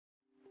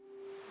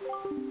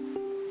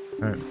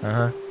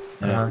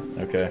Yeah,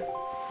 okay.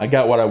 I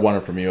got what I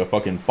wanted from you, a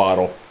fucking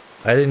bottle.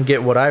 I didn't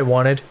get what I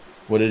wanted.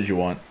 What did you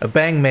want? A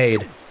Bang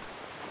Maid.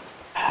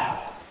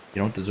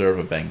 You don't deserve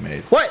a Bang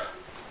Maid. What?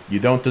 You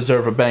don't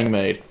deserve a Bang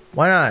Maid.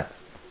 Why not?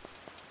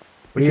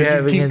 What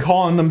Because you keep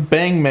calling them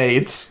Bang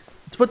Maids.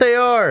 That's what they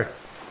are.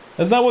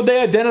 That's not what they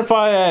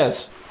identify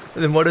as.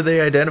 Then what do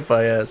they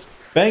identify as?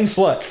 Bang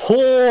sluts.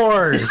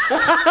 Whores!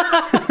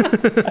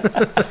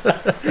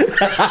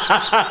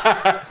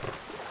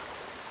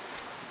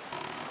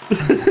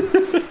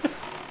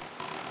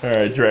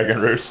 Alright,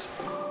 Dragon Roost.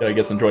 Gotta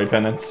get some joy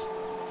pendants.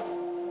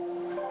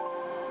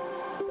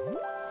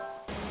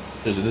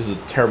 This is a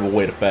terrible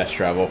way to fast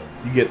travel.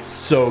 You get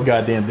so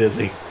goddamn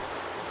dizzy.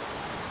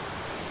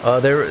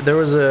 There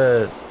was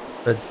a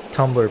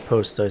Tumblr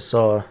post I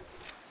saw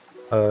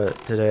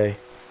today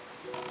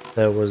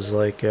that was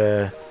like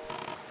the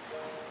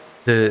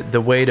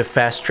way to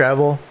fast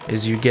travel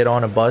is you get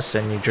on a bus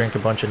and you drink a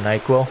bunch of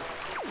NyQuil.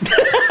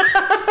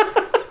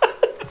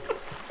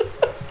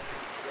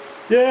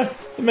 Yeah,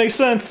 it makes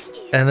sense.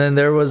 And then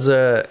there was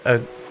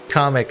a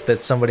comic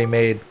that somebody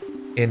made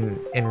in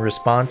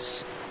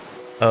response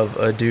of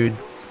a dude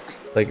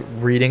like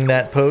reading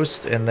that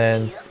post, and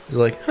then he's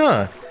like,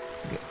 huh,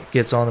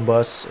 gets on the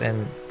bus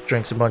and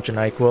drinks a bunch of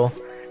NyQuil,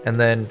 and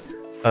then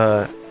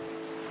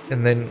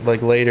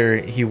like later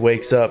he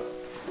wakes up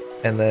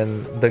and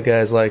then the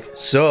guy's like,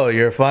 so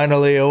you're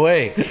finally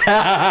awake.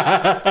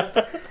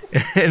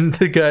 And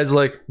the guy's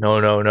like, no.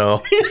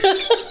 No.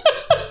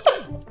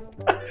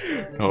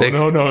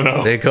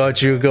 They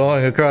caught you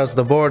going across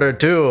the border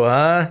too,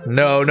 huh?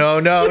 No.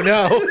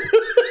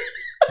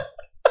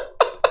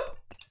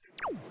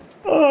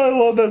 Oh, I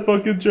love that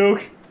fucking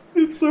joke.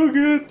 It's so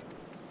good.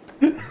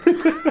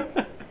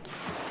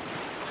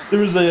 There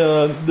was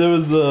a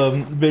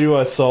video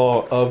I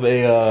saw of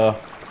a I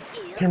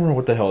can't remember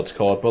what the hell it's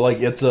called, but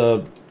like it's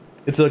a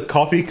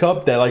coffee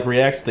cup that like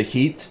reacts to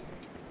heat.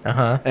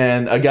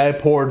 And a guy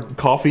poured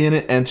coffee in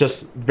it, and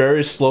just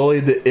very slowly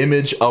the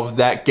image of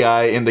that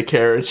guy in the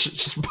carriage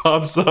just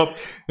pops up.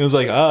 And it's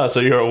like, ah, so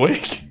you're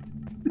awake.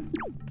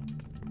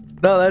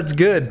 No, that's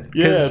good.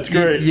 Yeah, it's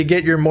great. You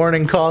get your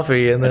morning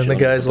coffee, and then the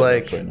guy's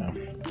like, right now.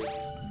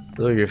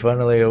 so you're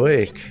finally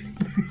awake.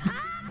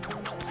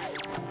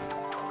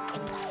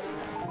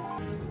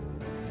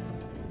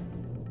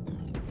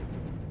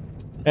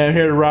 And I'm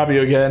here to rob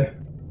you again.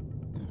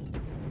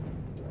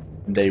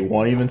 They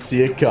won't even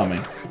see it coming.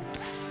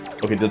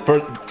 Okay,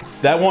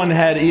 that one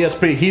had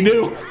ESP. He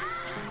knew.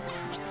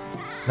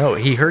 No,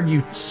 he heard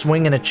you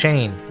swinging a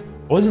chain.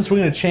 I wasn't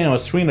swinging a chain. I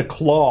was swinging a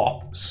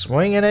claw.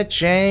 Swinging a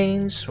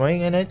chain,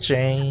 swinging a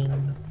chain.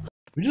 Can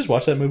we just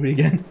watch that movie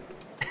again?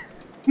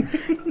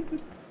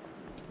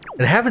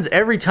 It happens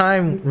every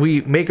time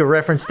we make a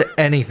reference to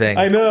anything.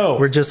 I know.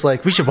 We're just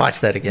like, we should watch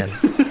that again.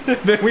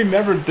 Then we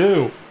never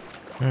do.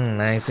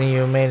 I see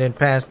you made it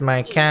past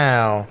my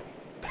cow.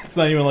 It's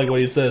not even like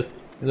what he says.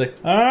 He's like,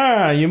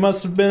 ah, you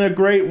must have been a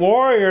great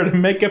warrior to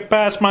make it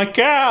past my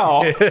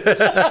cow. I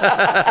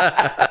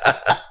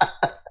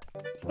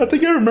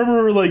think I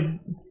remember, like,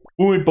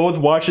 when we both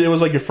watched it, it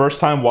was like your first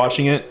time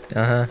watching it.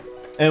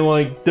 And,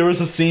 like, there was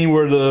a scene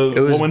where the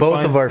It was woman both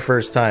finds... of our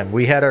first time.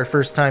 We had our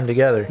first time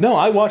together. No,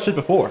 I watched it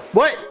before.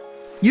 What?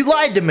 You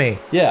lied to me.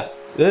 Yeah.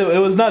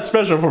 It was not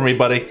special for me,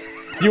 buddy.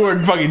 You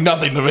were fucking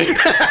nothing to me.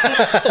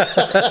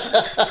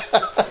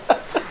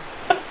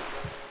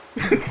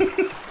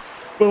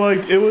 But,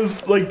 like, it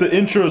was, like, the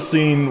intro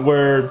scene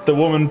where the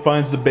woman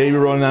finds the baby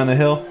rolling down the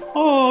hill.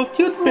 Oh,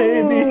 cute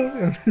baby.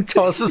 And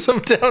tosses him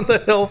down the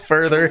hill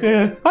further.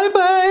 Yeah.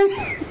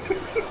 Bye-bye.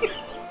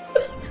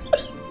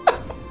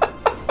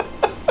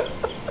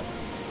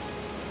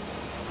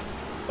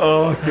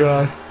 Oh,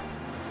 God.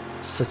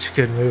 It's such a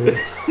good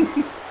movie.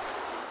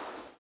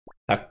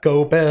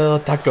 Taco Bell,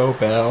 Taco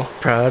Bell.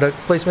 Product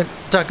placement,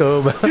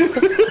 Taco Bell.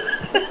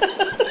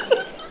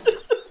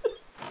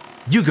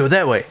 You go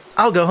that way.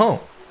 I'll go home.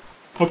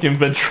 Fucking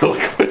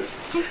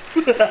ventriloquists.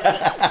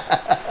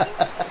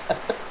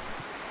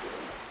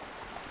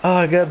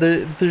 Oh god,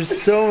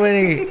 there's so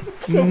many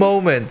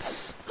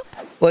moments.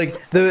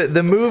 Like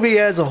the movie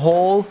as a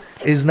whole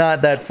is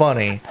not that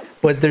funny,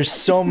 but there's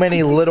so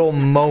many little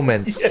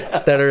moments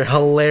that are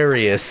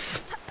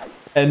hilarious.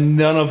 And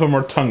none of them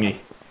are tonguey.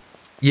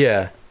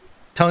 Yeah.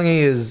 Tonguey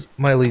is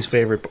my least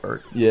favorite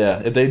part.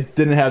 Yeah, if they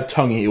didn't have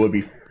tonguey, it would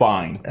be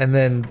fine. And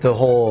then the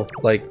whole,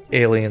 like,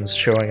 aliens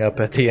showing up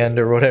at the end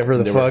or whatever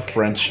the They fuck. were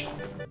French.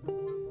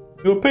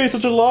 You would pay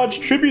such a large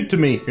tribute to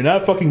me. You're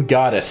not a fucking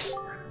goddess.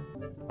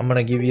 I'm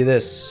gonna give you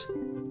this.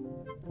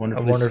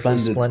 Wonderfully, A wonderfully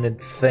splendid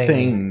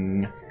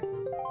thing.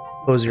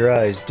 Close your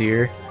eyes,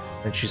 dear.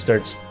 And she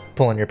starts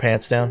pulling your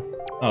pants down.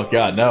 Oh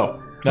god,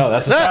 no. No,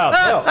 that's a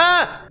child.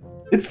 No.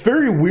 It's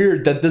very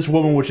weird that this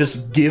woman would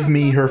just give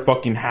me her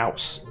fucking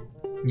house.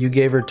 You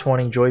gave her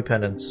 20 joy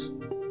pendants.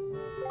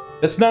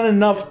 That's not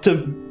enough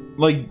to,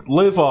 like,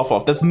 live off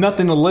of. That's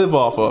nothing to live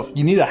off of.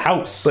 You need a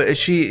house. But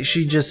she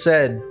just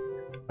said,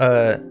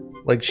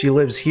 like, she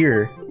lives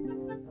here.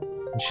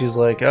 And she's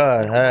like,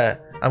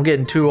 I'm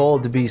getting too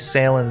old to be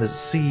sailing the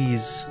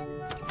seas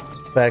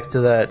back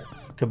to that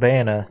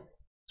cabana,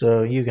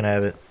 so you can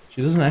have it.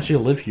 She doesn't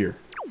actually live here.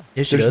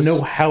 Yeah, she There's does.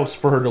 no house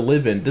for her to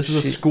live in. This is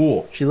a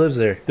school. She lives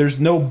there. There's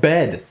no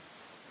bed.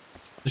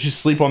 Does she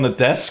sleep on the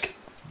desk?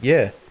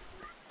 Yeah.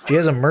 She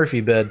has a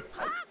Murphy bed.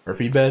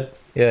 Murphy bed?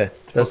 Yeah.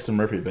 That's the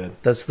Murphy bed.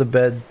 That's the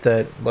bed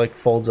that, like,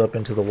 folds up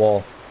into the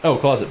wall. Oh,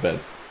 closet bed.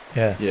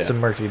 Yeah, it's a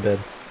Murphy bed.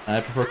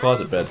 I prefer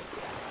closet bed.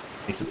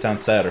 Makes it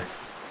sound sadder.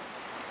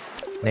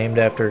 Named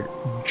after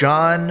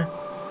John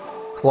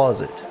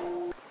Closet.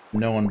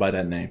 No one by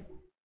that name.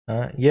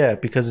 Yeah,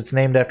 because it's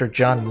named after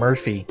John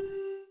Murphy.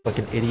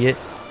 Fucking idiot.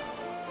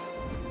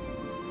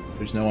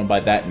 There's no one by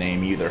that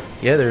name either.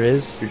 Yeah, there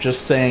is. You're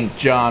just saying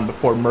John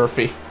before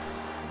Murphy.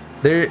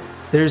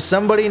 There's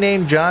somebody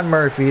named John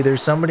Murphy.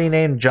 There's somebody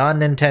named John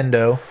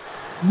Nintendo.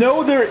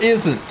 No, there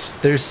isn't.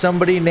 There's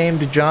somebody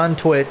named John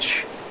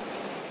Twitch.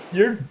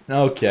 You're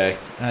okay.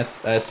 I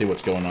see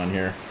what's going on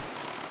here.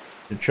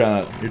 You're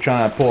trying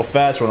to pull a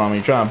fast one on me.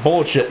 You're trying to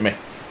bullshit me.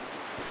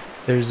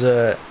 There's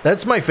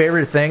that's my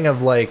favorite thing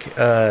of like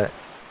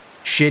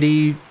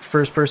shitty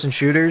first-person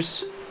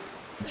shooters.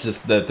 It's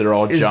just that they're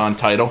all John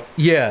title.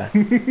 Yeah.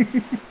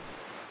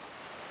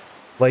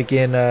 Like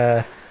in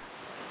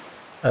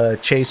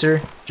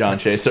Chaser. John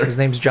Chaser. His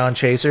name's John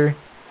Chaser.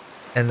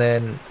 And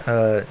then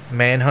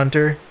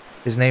Manhunter.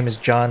 His name is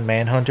John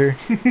Manhunter.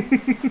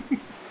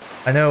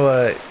 I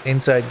know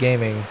Inside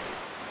Gaming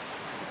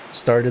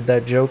started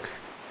that joke.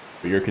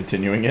 But you're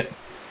continuing it?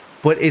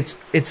 But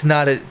it's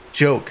not a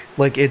joke.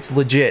 Like, it's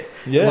legit.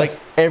 Yeah. Like,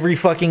 every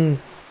one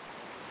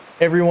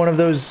of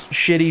those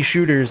shitty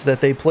shooters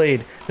that they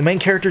played, the main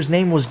character's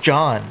name was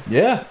John.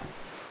 Yeah.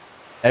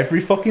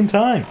 Every fucking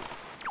time.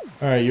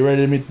 Alright, you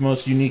ready to meet the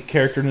most unique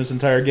character in this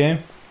entire game?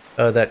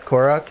 That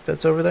Korok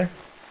that's over there?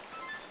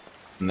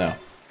 No.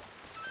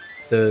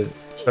 The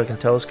fucking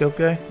telescope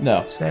guy?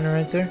 No. Standing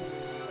right there?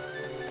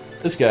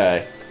 This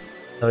guy.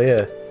 Oh,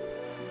 yeah.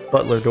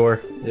 Butler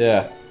door.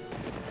 Yeah.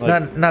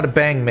 It's not a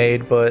bang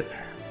maid, but...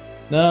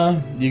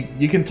 No,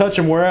 you can touch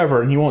him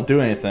wherever and he won't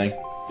do anything.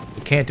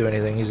 He can't do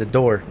anything, he's a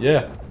door.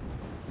 Yeah.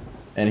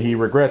 And he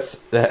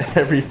regrets that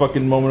every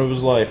fucking moment of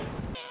his life.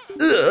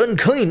 Ugh,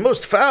 unclean,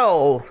 most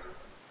foul!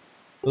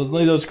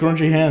 Those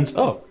crunchy hands.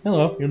 Oh,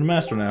 hello, you're the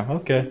master now.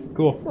 Okay,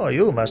 cool. Oh,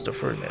 you're Master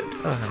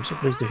Fruimed. Oh, I'm so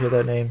pleased to hear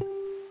that name.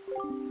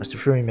 Master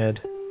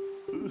Fruimed.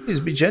 Please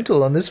be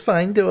gentle on this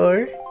fine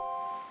door.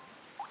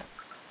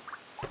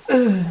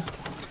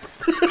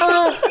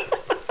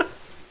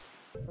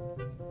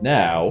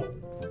 Now,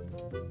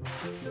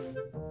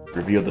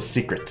 reveal the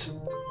secret.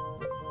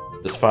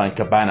 This fine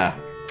cabana.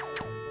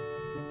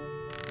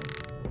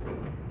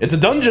 It's a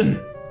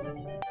dungeon!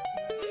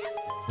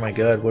 Oh my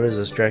god, what is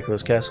this,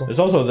 Dracula's castle? There's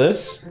also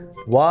this.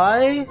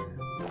 Why?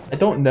 I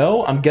don't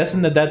know. I'm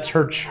guessing that that's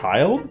her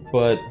child,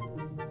 but...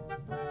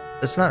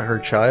 That's not her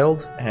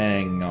child.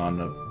 Hang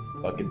on a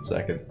fucking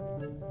second.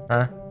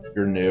 Huh?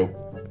 You're new.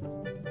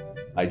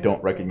 I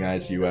don't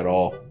recognize you at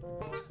all.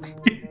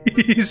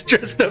 He's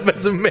dressed up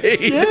as a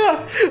maid.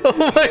 Yeah! Oh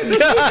my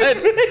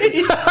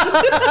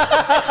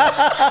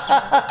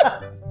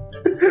god!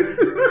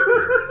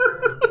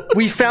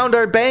 We found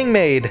our bang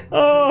maid.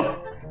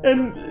 Oh,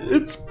 and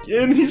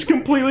he's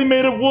completely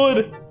made of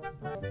wood.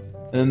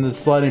 And the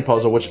sliding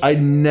puzzle, which I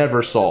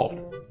never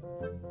solved.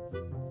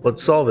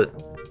 Let's solve it.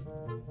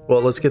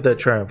 Well, let's get that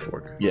triumph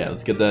fork. Yeah,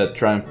 let's get that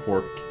triumph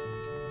fork.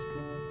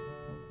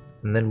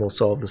 And then we'll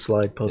solve the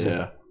slide puzzle.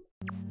 Yeah.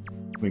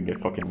 We can get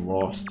fucking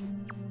lost.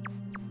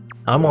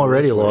 I'm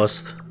already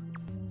lost.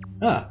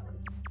 Ah.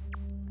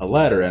 A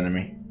ladder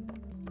enemy.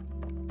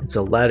 It's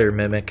a ladder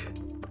mimic.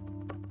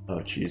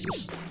 Oh,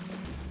 Jesus.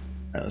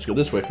 Alright, let's go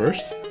this way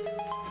first.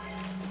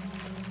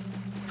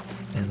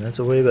 And that's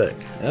a way back.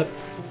 Yep.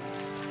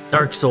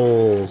 Dark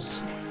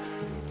Souls.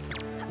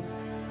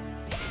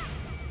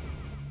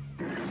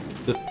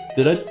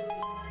 Did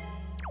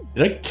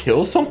I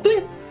kill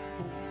something?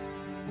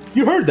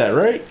 You heard that,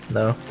 right?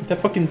 No.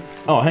 That fucking...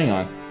 Oh, hang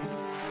on.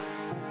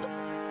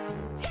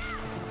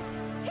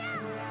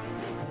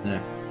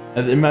 Yeah.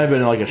 It might have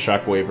been like a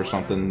shockwave or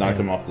something, knocked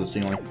him off the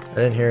ceiling. I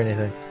didn't hear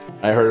anything.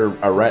 I heard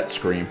a rat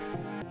scream.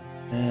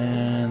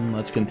 And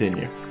let's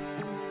continue.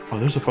 Oh,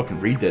 there's a fucking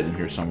read dead in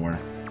here somewhere.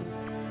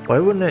 Why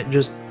wouldn't it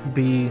just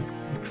be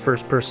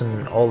first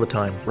person all the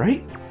time?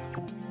 Right?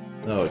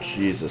 Oh,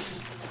 Jesus.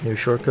 New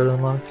shortcut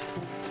unlocked?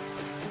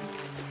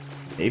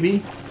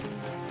 Maybe?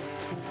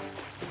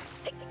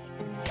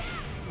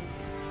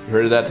 You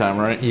heard it that time,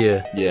 right?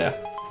 Yeah. Yeah.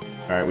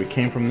 Alright, we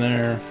came from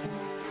there.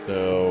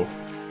 So...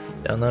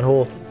 Down that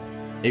hole.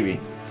 Maybe.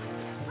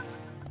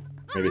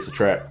 Maybe it's a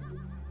trap.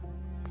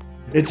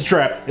 It's a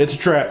trap! It's a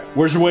trap!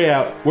 Where's the way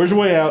out? Where's the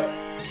way out?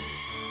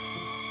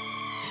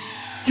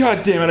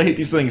 God damn it, I hate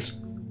these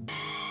things.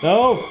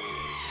 No!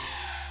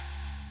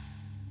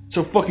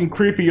 So fucking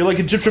creepy. You're like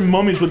Egyptian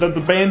mummies without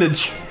the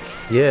bandage.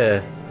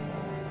 Yeah.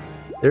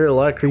 They're a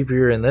lot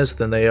creepier in this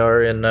than they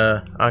are in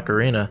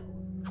Ocarina.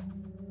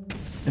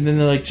 And then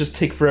they like just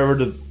take forever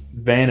to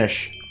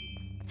vanish.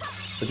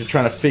 Like they're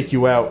trying to fake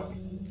you out.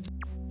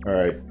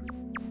 Alright.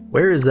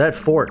 Where is that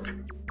fork?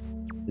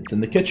 It's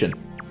in the kitchen.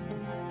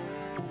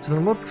 So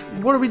then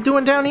what are we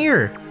doing down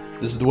here?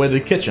 This is the way to the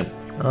kitchen.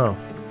 Oh.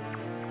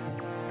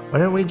 Why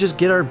didn't we just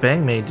get our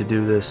bang maid to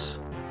do this?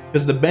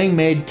 Because the bang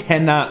maid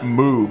cannot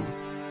move.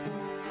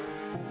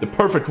 The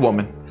perfect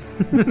woman.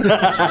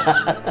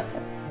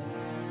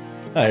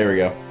 Oh, here we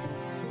go.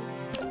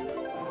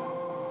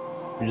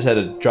 We just had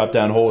to drop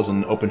down holes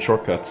and open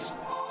shortcuts.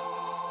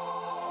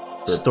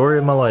 Story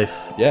of my life.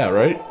 Yeah,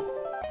 right?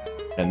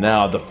 And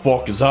now the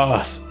fork is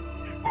ours.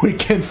 We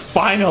can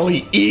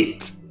finally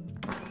eat!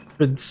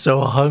 Been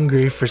so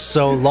hungry for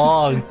so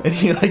long. And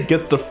he like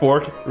gets the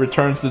fork,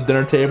 returns to the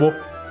dinner table.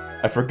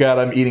 I forgot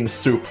I'm eating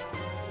soup.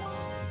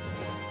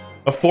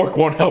 A fork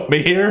won't help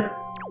me here.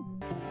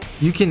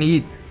 You can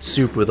eat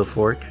soup with a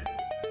fork.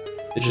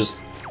 It's just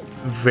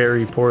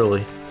very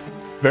poorly.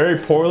 Very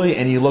poorly,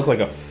 and you look like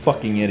a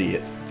fucking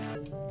idiot.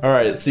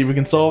 Alright, let's see if we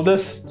can solve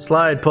this.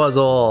 Slide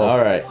puzzle.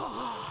 Alright.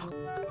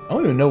 I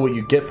don't even know what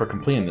you get for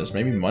completing this.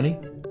 Maybe money?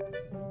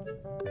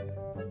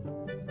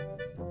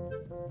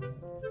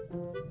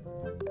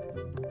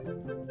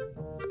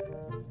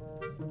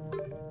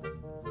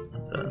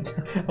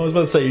 I was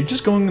about to say, you're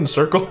just going in a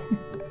circle?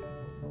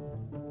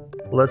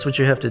 Well, that's what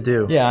you have to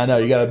do. Yeah, I know.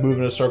 You gotta move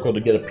in a circle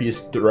to get a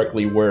piece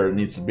directly where it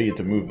needs to be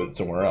to move it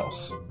somewhere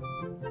else.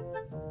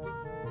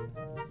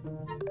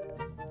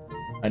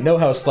 I know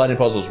how sliding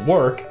puzzles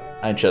work,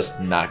 I'm just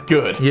not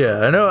good. Yeah,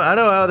 I know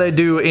how they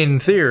do in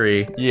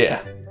theory.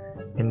 Yeah.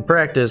 In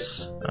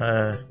practice,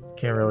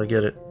 can't really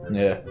get it.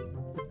 Yeah.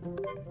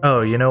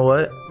 Oh, you know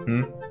what?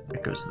 Hmm?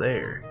 It goes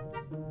there.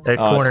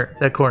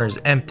 That corner's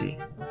empty.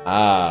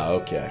 Ah,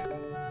 okay.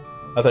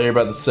 I thought you were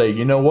about to say,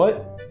 you know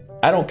what?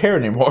 I don't care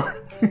anymore.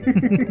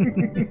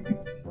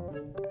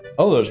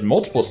 Oh, there's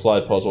multiple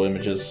slide puzzle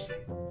images.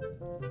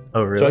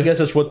 Oh, really? So I guess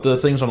that's what the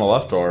things on the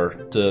left are,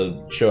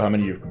 to show how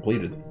many you've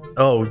completed.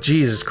 Oh,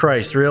 Jesus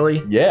Christ,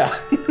 really? Yeah.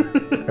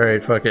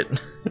 Alright, fuck it.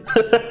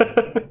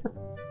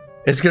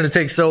 It's gonna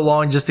take so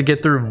long just to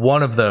get through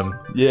one of them.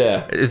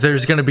 Yeah.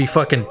 There's gonna be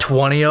fucking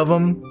 20 of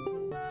them?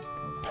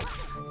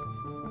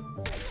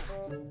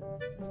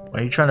 Why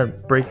are you trying to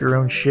break your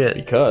own shit?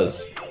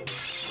 Because.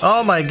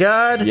 Oh my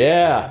god!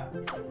 Yeah.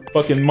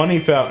 Fucking money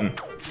fountain.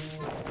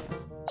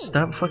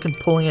 Stop fucking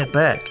pulling it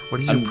back.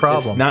 What is your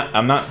problem? It's not.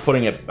 I'm not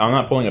pulling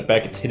it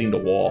back. It's hitting the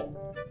wall.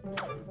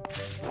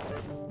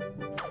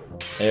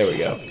 There we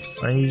go.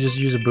 Why don't you just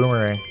use a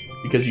boomerang?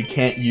 Because you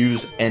can't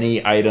use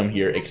any item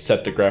here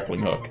except a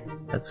grappling hook.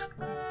 That's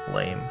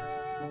lame.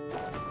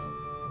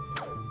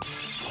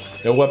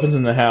 No weapons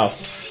in the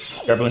house.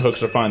 Grappling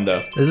hooks are fine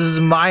though. This is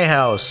my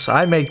house.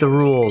 I make the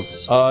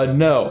rules.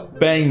 No.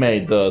 Bang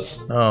Maid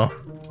does. Oh.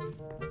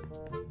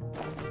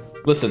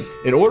 Listen,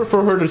 in order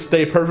for her to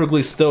stay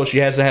perfectly still, she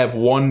has to have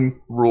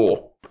one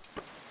rule.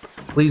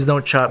 Please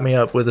don't chop me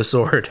up with a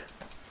sword.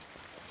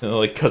 And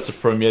like cuts it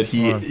from you.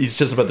 He's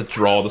just about to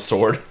draw the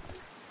sword.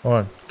 Hold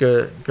on.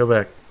 Go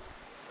back.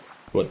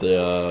 What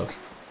the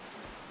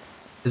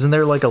Isn't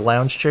there like a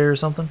lounge chair or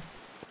something?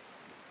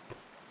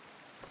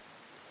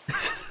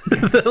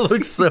 That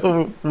looks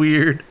so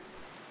weird.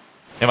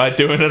 Am I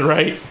doing it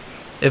right?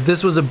 If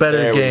this was a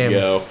better game...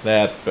 There we go.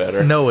 That's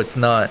better. No, it's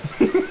not.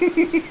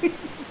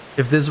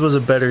 If this was a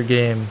better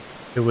game,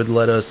 it would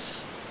let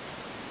us,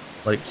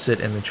 like, sit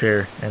in the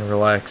chair and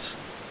relax.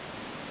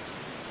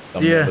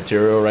 Yeah.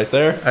 Material right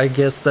there. I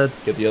guess that...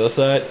 Get the other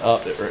side.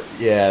 Oh,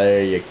 yeah,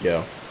 there you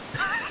go.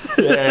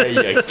 There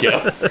you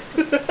go.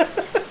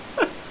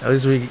 At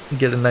least we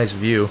get a nice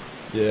view.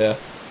 Yeah.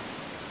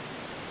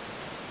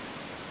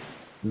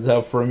 This is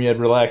how Fermiad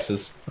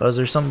relaxes. Oh, is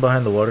there something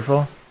behind the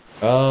waterfall?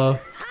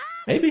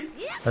 Maybe.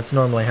 That's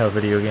normally how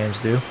video games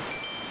do.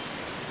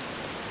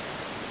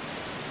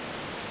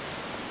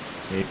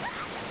 Maybe.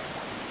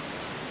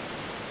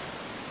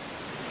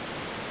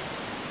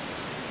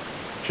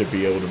 Should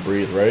be able to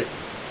breathe, right?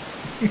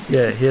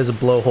 Yeah, he has a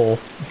blowhole.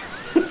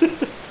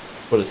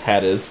 What his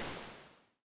hat is.